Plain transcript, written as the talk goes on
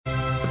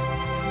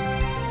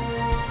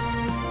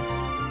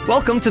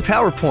Welcome to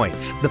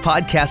PowerPoints, the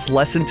podcast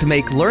lesson to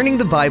make learning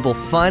the Bible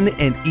fun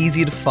and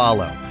easy to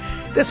follow.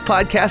 This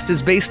podcast is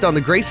based on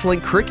the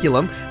GraceLink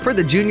curriculum for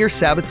the Junior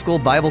Sabbath School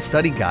Bible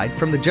Study Guide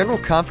from the General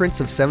Conference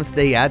of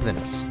Seventh-day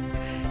Adventists.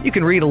 You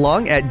can read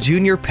along at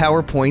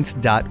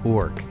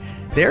juniorpowerpoints.org.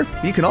 There,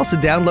 you can also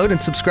download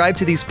and subscribe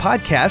to these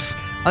podcasts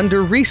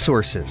under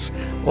Resources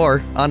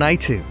or on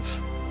iTunes.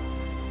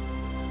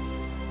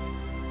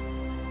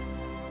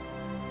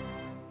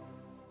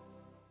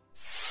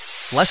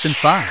 Lesson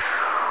 5.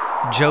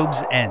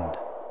 Job's End.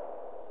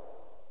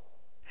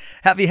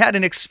 Have you had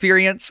an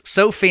experience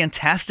so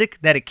fantastic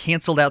that it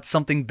canceled out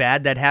something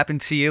bad that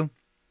happened to you?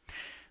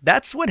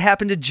 That's what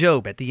happened to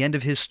Job at the end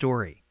of his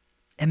story.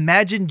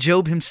 Imagine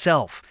Job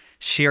himself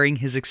sharing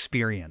his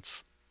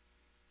experience.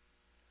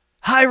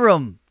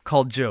 "Hiram,"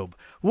 called Job,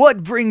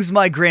 "what brings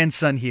my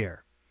grandson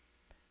here?"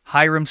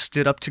 Hiram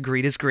stood up to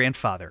greet his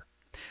grandfather.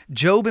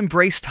 Job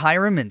embraced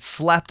Hiram and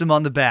slapped him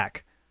on the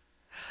back.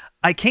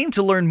 "I came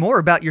to learn more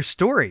about your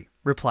story,"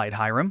 replied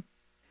Hiram.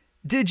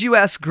 "Did you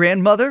ask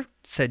grandmother?"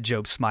 said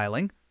Job,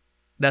 smiling.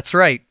 "That's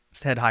right,"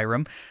 said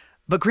Hiram.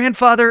 "But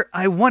grandfather,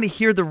 I want to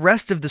hear the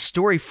rest of the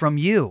story from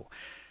you.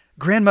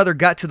 Grandmother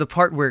got to the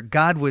part where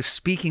God was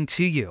speaking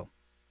to you."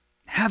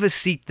 "Have a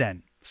seat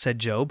then," said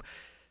Job.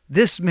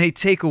 "This may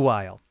take a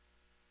while."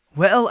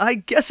 "Well, I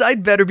guess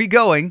I'd better be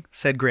going,"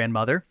 said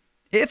grandmother.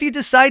 "If you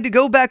decide to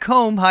go back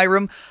home,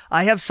 Hiram,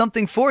 I have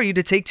something for you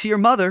to take to your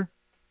mother."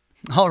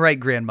 "All right,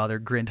 grandmother,"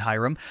 grinned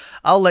Hiram.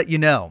 "I'll let you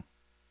know."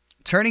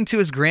 Turning to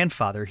his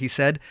grandfather, he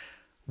said,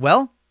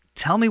 "Well,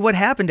 tell me what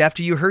happened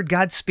after you heard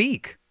God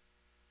speak."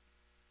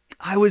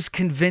 "I was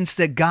convinced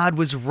that God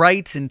was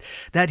right and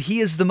that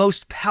He is the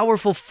most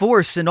powerful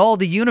force in all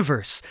the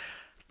universe.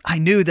 I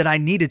knew that I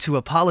needed to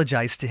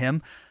apologize to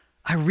Him.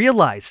 I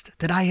realized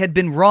that I had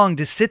been wrong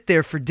to sit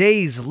there for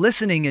days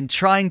listening and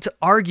trying to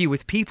argue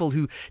with people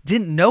who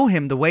didn't know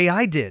Him the way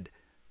I did."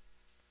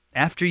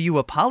 "After you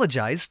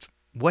apologized,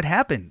 what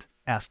happened?"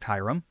 asked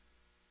Hiram.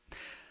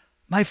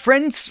 "My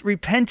friends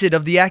repented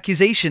of the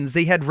accusations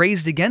they had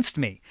raised against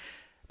me.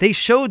 They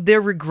showed their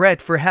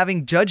regret for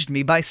having judged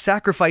me by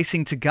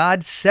sacrificing to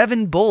God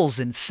 7 bulls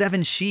and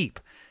 7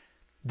 sheep.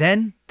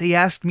 Then they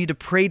asked me to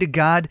pray to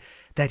God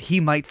that He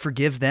might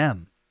forgive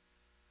them."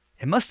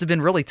 "It must have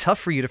been really tough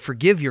for you to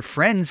forgive your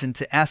friends and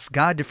to ask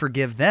God to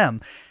forgive them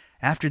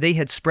after they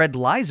had spread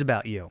lies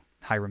about you,"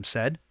 Hiram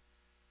said.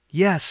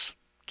 "Yes,"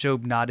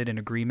 Job nodded in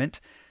agreement.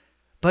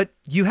 "But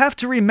you have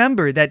to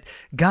remember that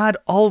God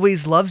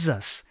always loves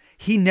us.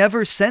 He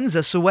never sends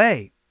us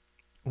away.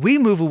 We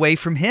move away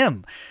from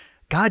Him.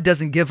 God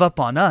doesn't give up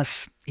on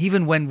us,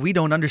 even when we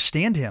don't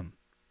understand Him."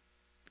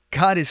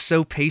 "God is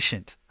so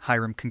patient,"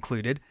 Hiram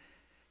concluded.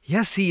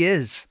 "Yes, He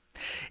is.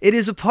 It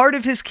is a part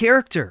of His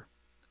character.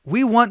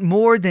 We want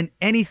more than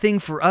anything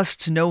for us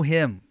to know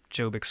Him,"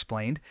 Job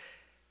explained.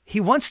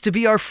 "He wants to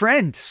be our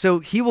friend, so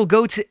He will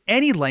go to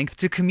any length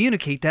to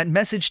communicate that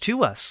message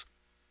to us."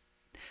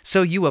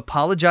 "So you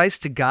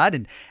apologized to God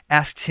and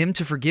asked Him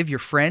to forgive your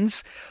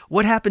friends?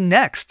 What happened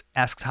next?"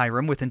 asked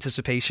Hiram with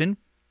anticipation.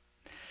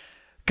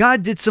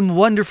 "God did some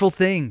wonderful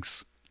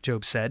things,"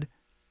 Job said.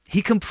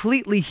 "He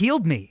completely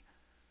healed me."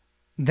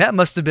 "That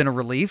must have been a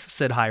relief,"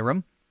 said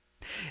Hiram.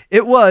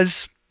 "It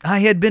was. I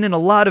had been in a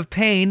lot of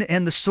pain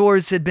and the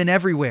sores had been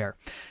everywhere.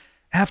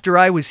 After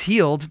I was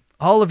healed,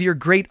 all of your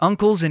great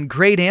uncles and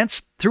great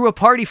aunts threw a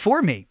party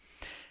for me.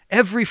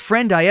 Every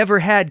friend I ever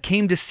had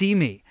came to see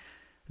me.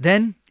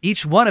 Then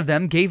each one of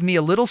them gave me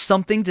a little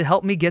something to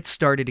help me get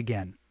started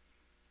again."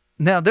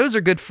 "Now those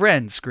are good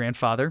friends,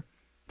 grandfather."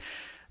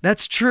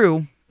 "That's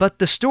true, but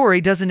the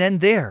story doesn't end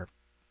there.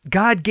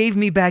 God gave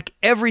me back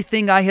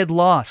everything I had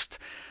lost.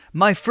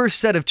 My first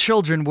set of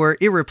children were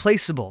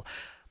irreplaceable,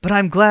 but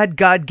I'm glad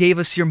God gave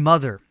us your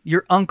mother,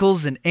 your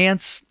uncles and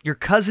aunts, your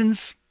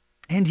cousins,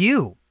 and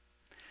you."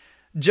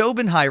 Job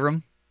and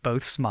Hiram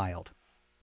both smiled.